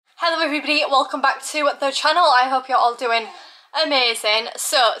Hello everybody, welcome back to the channel. I hope you're all doing amazing.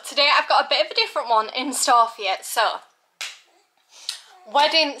 So today I've got a bit of a different one in store for you. So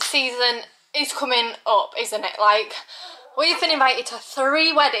wedding season is coming up, isn't it? Like, we've been invited to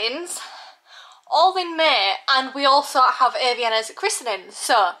 3 weddings all in May, and we also have Aviana's christening.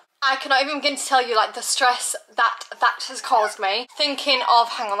 So I cannot even begin to tell you like the stress that has caused me thinking of,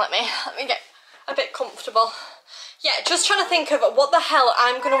 hang on, let me get a bit comfortable. Yeah, just trying to think of what the hell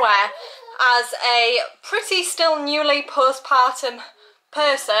I'm going to wear as a pretty still newly postpartum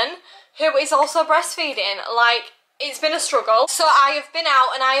person who is also breastfeeding. Like, it's been a struggle. So I have been out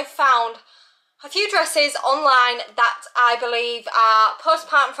and I have found a few dresses online that I believe are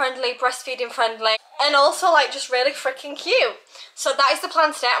postpartum friendly, breastfeeding friendly, and also like just really freaking cute. So that is the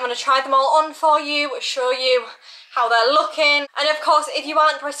plan today. I'm going to try them all on for you, show you how they're looking. And of course, if you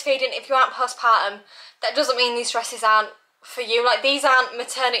aren't breastfeeding, if you aren't postpartum, that doesn't mean these dresses aren't for you. Like, these aren't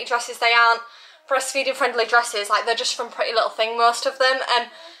maternity dresses, they aren't breastfeeding friendly dresses. Like, they're just from Pretty Little Thing, most of them.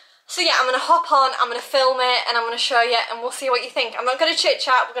 So yeah, I'm going to hop on, I'm going to film it, and I'm going to show you, and we'll see what you think. I'm not going to chit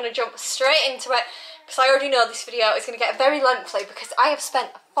chat, we're going to jump straight into it, because I already know this video is going to get very lengthy, because I have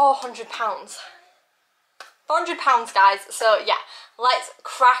spent £400. £400, guys. So yeah, let's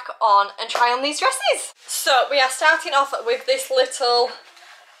crack on and try on these dresses. So we are starting off with this little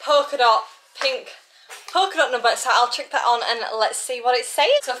polka dot pink polka dot number, so I'll check that on and let's see what it's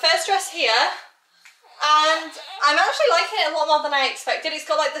saying. So first dress here, and I'm actually liking it a lot more than I expected. It's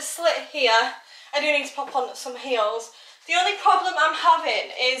got like the slit here. I do need to pop on some heels. The only problem I'm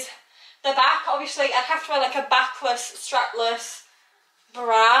having is the back. Obviously I'd have to wear like a backless, strapless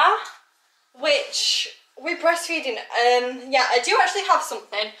bra, which with breastfeeding, yeah, I do actually have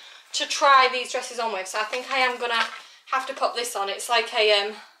something to try these dresses on with, so I think I am gonna have to put this on. It's like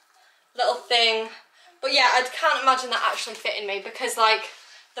a little thing. But yeah, I can't imagine that actually fitting me, because like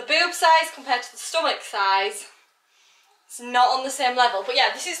the boob size compared to the stomach size, it's not on the same level. But yeah,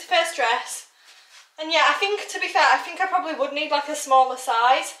 this is the first dress. And yeah, I think, to be fair, I think I probably would need like a smaller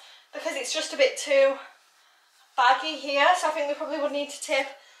size, because it's just a bit too baggy here. So I think we probably would need to tip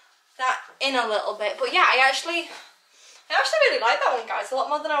that in a little bit. But yeah, I actually really like that one, guys, a lot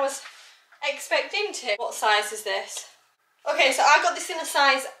more than I was expecting to. What size is this? Okay, so I got this in a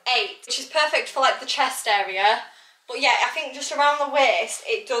size 8, which is perfect for like the chest area. But yeah, I think just around the waist,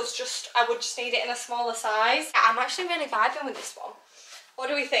 it does just, I would just need it in a smaller size. Yeah, I'm actually really vibing with this one. What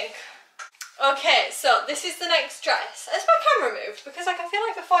do we think? Okay, so this is the next dress. Is my camera moved? Because like I feel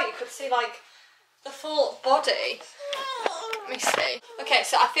like before you could see like the full body. Let me see. Okay,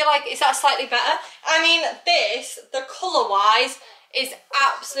 so I feel like, is that slightly better? I mean, this, the colour-wise, is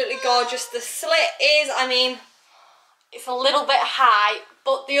absolutely gorgeous. The slit is, I mean, it's a little bit high,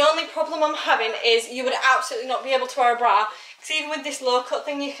 but the only problem I'm having is you would absolutely not be able to wear a bra, because even with this low cut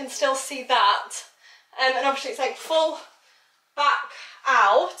thing you can still see that, and obviously it's like full back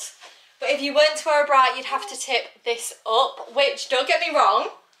out, but if you weren't to wear a bra you'd have to tip this up, which, don't get me wrong,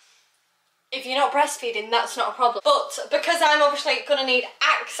 if you're not breastfeeding that's not a problem, but because I'm obviously going to need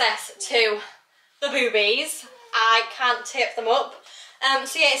access to the boobies, I can't tip them up.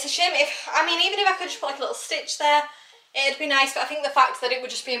 So yeah, it's a shame. If, I mean, even if I could just put like a little stitch there, it'd be nice, but I think the fact that it would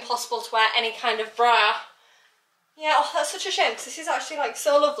just be impossible to wear any kind of bra. Yeah, oh, that's such a shame, because this is actually like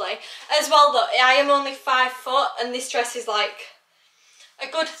so lovely. As well though, I am only 5 foot, and this dress is like a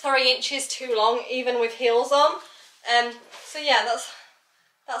good 3 inches too long, even with heels on. So yeah,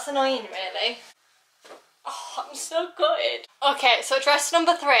 that's annoying really. Oh, I'm so gutted. Okay, so dress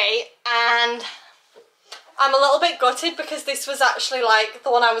number 3, and I'm a little bit gutted because this was actually like the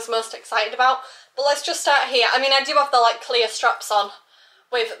one I was most excited about. But let's just start here. I mean, I do have the like clear straps on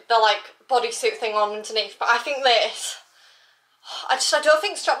with the like bodysuit thing on underneath, but I think this, I don't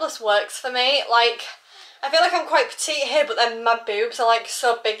think strapless works for me. Like, I feel like I'm quite petite here, but then my boobs are like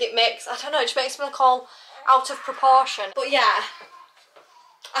so big it makes, I don't know, it just makes me look all out of proportion. But yeah,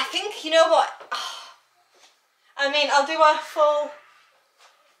 I think, you know what, I mean, I'll do a full,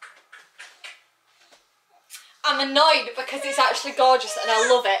 I'm annoyed because it's actually gorgeous and I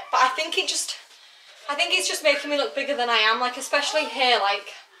love it, but I think it's just making me look bigger than I am, like especially here, like,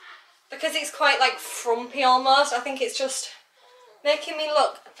 because it's quite like frumpy almost, I think it's just making me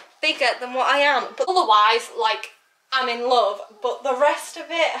look bigger than what I am. But otherwise, like, I'm in love, but the rest of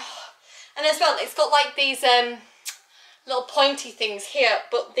it, and as well, it's got like these little pointy things here,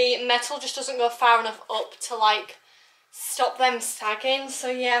 but the metal just doesn't go far enough up to like stop them sagging. So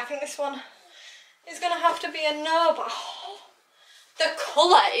yeah, I think this one is gonna have to be a no, but oh, the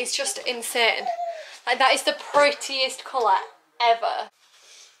colour is just insane. Like, that is the prettiest colour ever.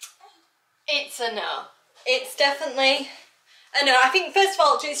 It's a no. It's definitely No, I think first of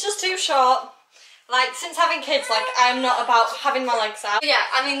all, it's just too short. Like, since having kids, like, I'm not about having my legs out. But yeah,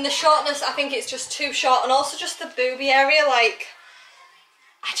 I mean, the shortness, I think it's just too short, and also just the boobie area, like,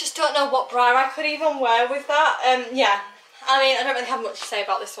 I just don't know what bra I could even wear with that. Yeah, I mean, I don't really have much to say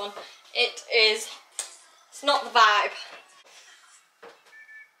about this one. It's not the vibe.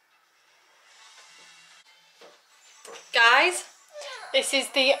 Guys, this is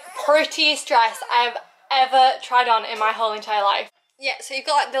the prettiest dress I've ever tried on in my whole entire life. Yeah, so you've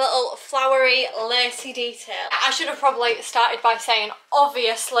got like the little flowery, lacy detail. I should have probably started by saying,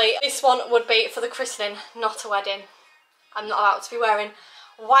 obviously, this one would be for the christening, not a wedding. I'm not allowed to be wearing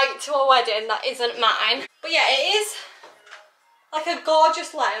white to a wedding, that isn't mine. But yeah, it is like a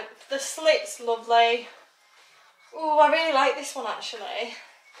gorgeous length. The slit's lovely. Ooh, I really like this one actually.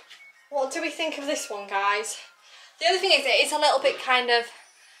 What do we think of this one, guys? The other thing is, it is a little bit kind of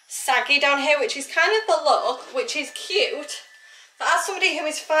saggy down here, which is kind of the look, which is cute. But as somebody who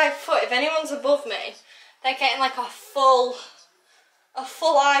is 5 foot, if anyone's above me, they're getting like a full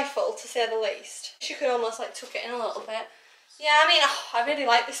eyeful, to say the least. She could almost like tuck it in a little bit. Yeah, I mean, I really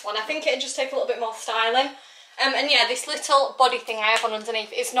like this one. I think it'd just take a little bit more styling. And yeah, this little body thing I have on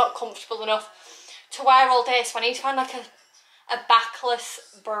underneath is not comfortable enough to wear all day, so I need to find like a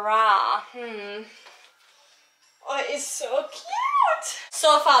backless bra. Oh, it is so cute!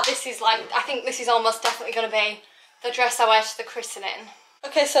 So far, this is like, I think this is almost definitely going to be the dress I wear to the christening.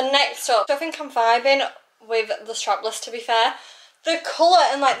 Okay, so next up, I think I'm vibing with the strapless, to be fair. The colour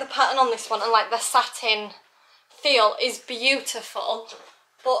and like the pattern on this one and like the satin feel is beautiful.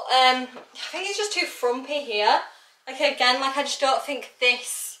 But I think it's just too frumpy here. Like again, like I just don't think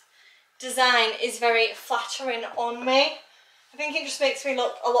this design is very flattering on me. I think it just makes me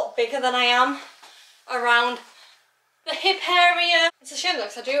look a lot bigger than I am around the hip area. It's a shame though,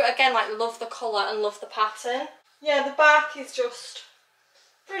 because I do again like love the colour and love the pattern. Yeah, the back is just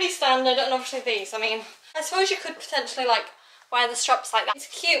pretty standard, and obviously these, I mean, I suppose you could potentially like wear the straps like that. It's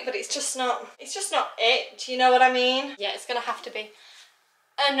cute, but it's just not it, do you know what I mean? Yeah, it's gonna have to be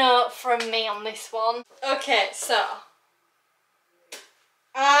a no from me on this one. Okay, so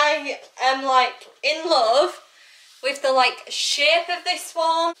I am like in love with the like shape of this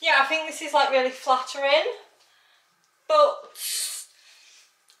one. Yeah, I think this is like really flattering, but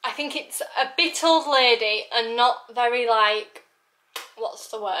I think it's a bit old lady and not very like, what's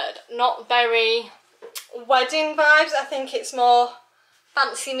the word? Not very wedding vibes. I think it's more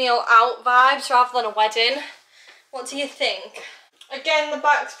fancy meal out vibes rather than a wedding. What do you think? Again, the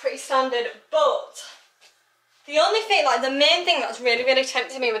back's pretty standard, but the only thing, like the main thing that's really, really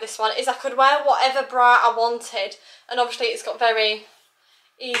tempting me with this one is I could wear whatever bra I wanted, and obviously it's got very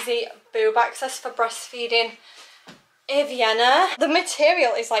easy boob access for breastfeeding. Vienna. The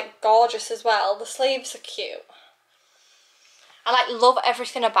material is like gorgeous as well. The sleeves are cute. I like love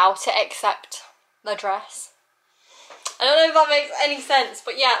everything about it except the dress. I don't know if that makes any sense,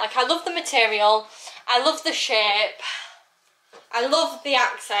 but yeah, like I love the material. I love the shape. I love the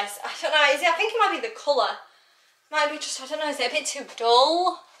access. I don't know, is it, I think it might be the colour. Might be just, I don't know, is it a bit too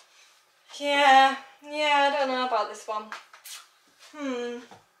dull? Yeah, I don't know about this one.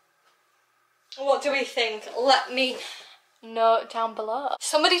 What do we think? Let me know down below.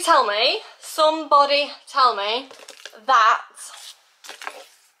 Somebody tell me that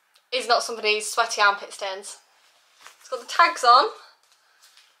is not somebody's sweaty armpit stains. It's got the tags on.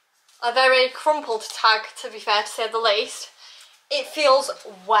 A very crumpled tag, to be fair, to say the least. It feels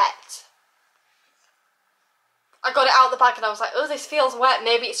wet. I got it out of the bag and I was like, oh, this feels wet.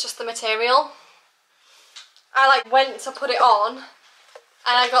 Maybe it's just the material. I like went to put it on and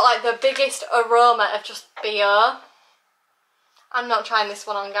I got like the biggest aroma of just beer. I'm not trying this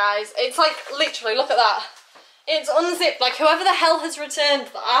one on, guys. It's like, literally, look at that. It's unzipped. Like, whoever the hell has returned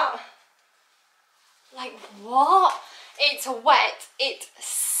that. Like, what? It's wet. It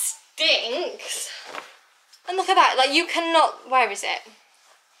stinks. And look at that. Like, you cannot... Where is it?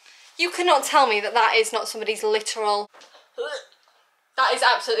 You cannot tell me that that is not somebody's literal... That is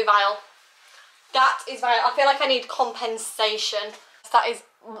absolutely vile. That is vile. I feel like I need compensation. That is...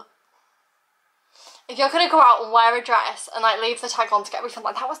 If you're going to go out and wear a dress and like leave the tag on to get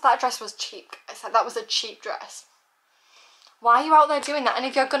refunded, like that dress was cheap. It's like that was a cheap dress. Why are you out there doing that? And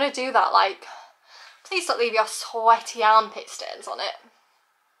if you're going to do that, like, please don't leave your sweaty armpit stains on it.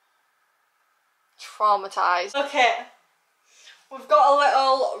 Traumatised. Okay, we've got a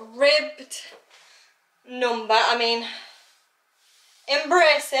little ribbed number. I mean,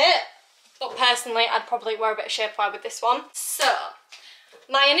 embrace it. But personally, I'd probably wear a bit of shapewear with this one. So,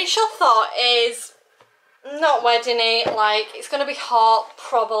 my initial thought is not wedding-y, like, it's going to be hot,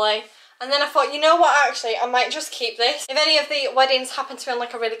 probably. And then I thought, you know what, actually, I might just keep this. If any of the weddings happen to be on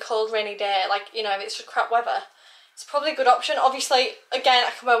like a really cold, rainy day, like, you know, if it's just crap weather, it's probably a good option. Obviously, again,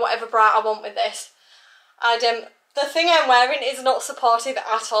 I can wear whatever bra I want with this. And the thing I'm wearing is not supportive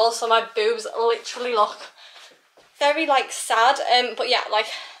at all, so my boobs literally look very, like, sad. But yeah, like,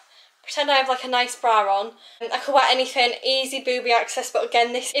 pretend I have like a nice bra on. I could wear anything, easy boobie access, but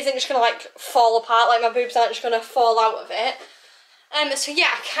again, this isn't just gonna like fall apart, like my boobs aren't just gonna fall out of it. So yeah,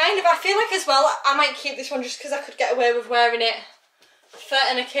 I feel like as well, I might keep this one just because I could get away with wearing it for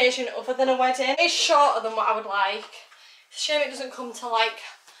an occasion other than a wedding. It's shorter than what I would like. It's a shame it doesn't come to like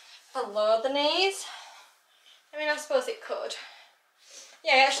below the knees. I mean, I suppose it could.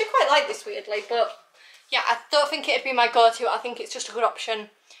 Yeah, I actually quite like this weirdly, but yeah, I don't think it'd be my go-to. I think it's just a good option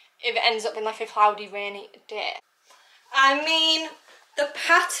if it ends up in like a cloudy, rainy day. I mean, the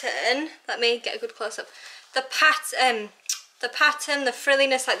pattern, let me get a good close-up. The pattern, the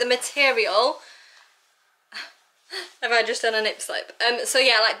frilliness, like the material. Have I just done a nip slip? So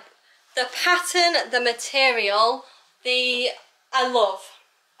yeah, like the pattern, the material, I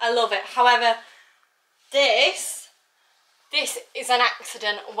love it. However, this is an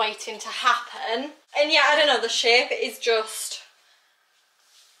accident waiting to happen. And yeah, I don't know, the shape is just,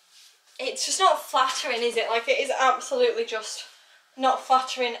 it's just not flattering, is it? Like, it is absolutely just not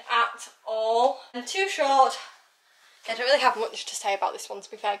flattering at all. And too short. I don't really have much to say about this one, to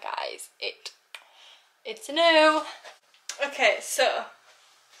be fair, guys. It's a no. Okay, so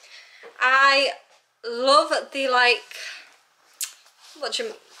I love the like,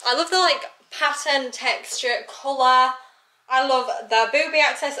 I love the like pattern, texture, colour. I love the boobie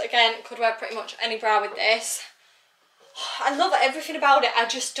access. Again, could wear pretty much any bra with this. I love everything about it. I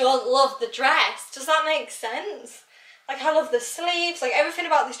just don't love the dress. Does that make sense? Like, I love the sleeves, like everything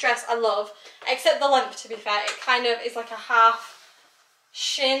about this dress I love, except the length, to be fair. It kind of is like a half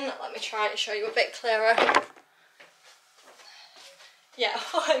shin. Let me try to show you a bit clearer. Yeah,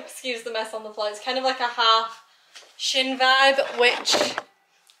 excuse the mess on the floor. It's kind of like a half shin vibe, which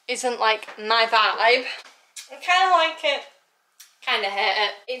isn't like my vibe. I kind of like it, kind of hate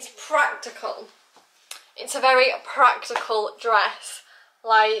it. It's practical. It's a very practical dress.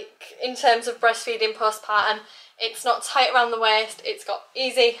 Like, in terms of breastfeeding postpartum, it's not tight around the waist, it's got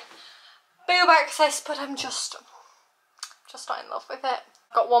easy boob access, but I'm just not in love with it.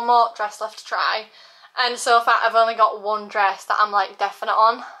 I've got one more dress left to try, and so far I've only got one dress that I'm like definite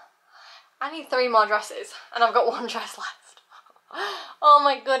on. I need 3 more dresses, and I've got one dress left. Oh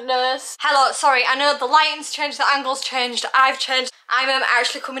my goodness. Hello, sorry, I know the lighting's changed, the angle's changed, I've changed. I'm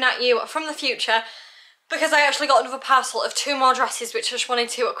actually coming at you from the future, because I actually got another parcel of 2 more dresses, which I just wanted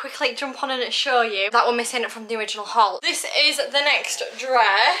to quickly jump on and show you that were missing from the original haul. This is the next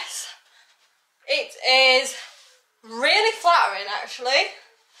dress. It is really flattering, actually.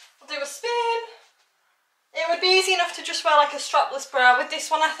 I'll do a spin. It would be easy enough to just wear like a strapless bra with this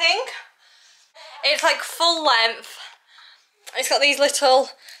one, I think. It's like full length. It's got these little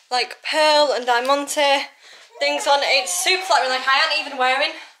like pearl and diamante things on. It's super flattering, like I aren't even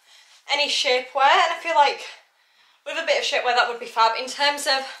wearing any shapewear, and I feel like with a bit of shapewear that would be fab. In terms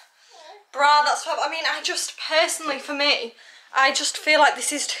of bra, that's fab. I mean, I just personally, for me, I just feel like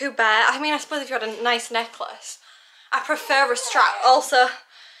this is too bare. I mean, I suppose if you had a nice necklace, I prefer a strap. Also,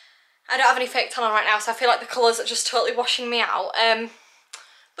 I don't have any fake tan on right now, so I feel like the colours are just totally washing me out.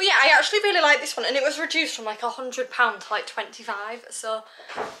 But yeah, I actually really like this one, and it was reduced from like £100 to like 25, so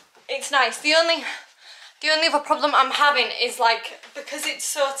it's nice. The only other problem I'm having is like, because it's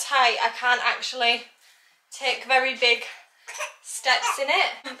so tight, I can't actually take very big steps in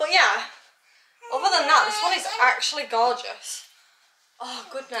it. But yeah, other than that, this one is actually gorgeous. Oh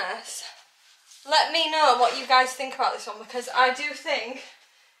goodness. Let me know what you guys think about this one, because I do think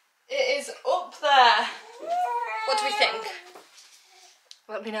it is up there. What do we think?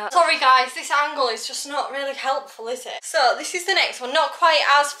 Let me know. Sorry guys, this angle is just not really helpful, is it? So this is the next one, not quite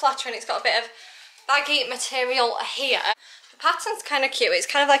as flattering. It's got a bit of baggy material here. The pattern's kind of cute. It's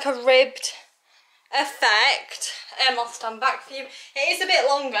kind of like a ribbed effect. I'll stand back for you. It is a bit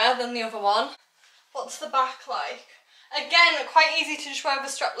longer than the other one. What's the back like? Again, quite easy to just wear with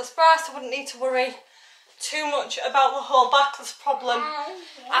a strapless bra, so I wouldn't need to worry too much about the whole backless problem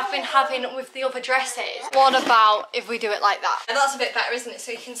I've been having with the other dresses. What about if we do it like that? And that's a bit better, isn't it?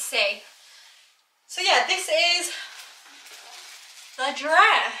 So you can see. So yeah, this is the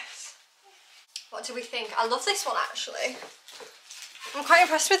dress. What do we think? I love this one actually. I'm quite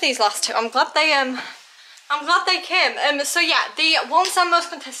impressed with these last 2. I'm glad they came. So yeah, the ones I'm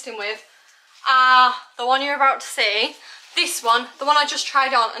most contesting with are the one you're about to see, this one, the one I just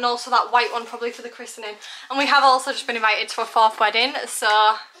tried on, and also that white one probably for the christening. And we have also just been invited to a 4th wedding,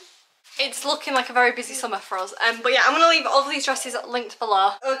 so it's looking like a very busy summer for us. But yeah, I'm going to leave all of these dresses linked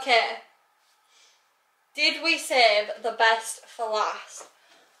below. Okay. Did we save the best for last?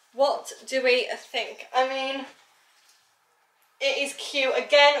 What do we think? I mean, it is cute.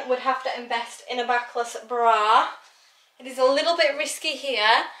 Again, would have to invest in a backless bra. It is a little bit risky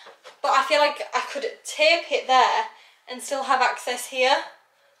here, but I feel like I could tape it there and still have access here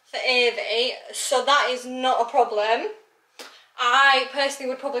for Avie, so that is not a problem. I personally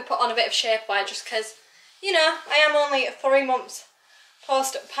would probably put on a bit of shapewear just because, you know, I am only 3 months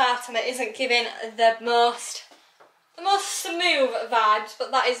postpartum. It isn't giving the most smooth vibes,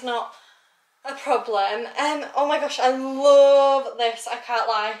 but that is not a problem. Oh my gosh, I love this, I can't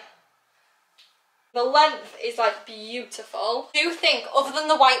lie. The length is like beautiful. I do think, other than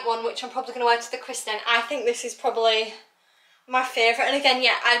the white one, which I'm probably going to wear to the christening, I think this is probably my favourite. And again,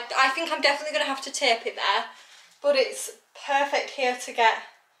 yeah, I think I'm definitely going to have to tape it there, but it's perfect here to get,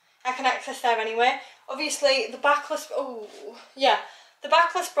 I can access there anyway. Obviously the backless, oh yeah, the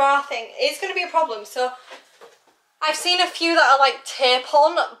backless bra thing is going to be a problem. So I've seen a few that are like tape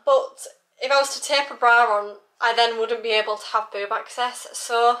on, but if I was to tape a bra on, I then wouldn't be able to have boob access.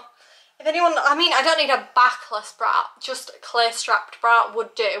 So if anyone, I mean, I don't need a backless bra, just a clay strapped bra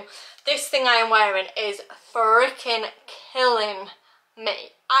would do. This thing I am wearing is freaking killing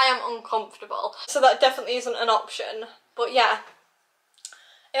me. I am uncomfortable. So that definitely isn't an option. But yeah,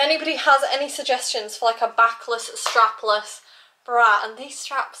 if anybody has any suggestions for like a backless, strapless bra, and these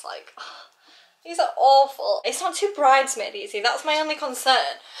straps, like, these are awful. It's not too bridesmaid easy. That's my only concern.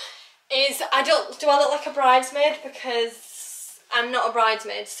 Is do I look like a bridesmaid? Because I'm not a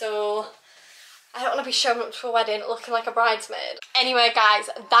bridesmaid, so I don't want to be showing up to a wedding looking like a bridesmaid. Anyway guys,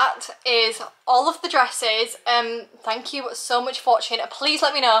 that is all of the dresses. Thank you so much for watching. Please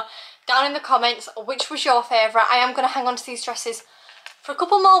let me know down in the comments which was your favourite. I am going to hang on to these dresses for a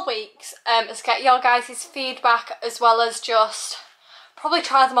couple more weeks to get your guys' feedback, as well as just probably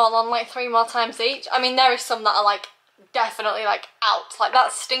try them all on like 3 more times each. I mean, there is some that are like definitely like out, like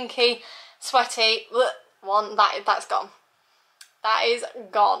that stinky, sweaty one, that's gone. That is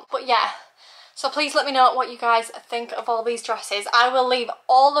gone. But yeah, so please let me know what you guys think of all these dresses. I will leave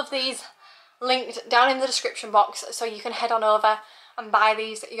all of these linked down in the description box so you can head on over and buy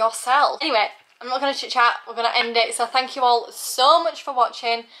these yourself. Anyway, I'm not going to chit chat, we're going to end it. So thank you all so much for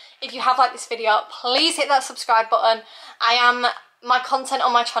watching. If you have liked this video, please hit that subscribe button. My content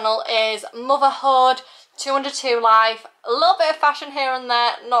on my channel is motherhood, 2 under 2 life, a little bit of fashion here and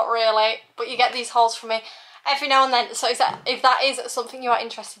there, not really, but you get these hauls from me every now and then. So if that is something you are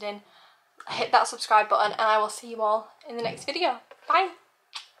interested in, hit that subscribe button, and I will see you all in the next video. Bye!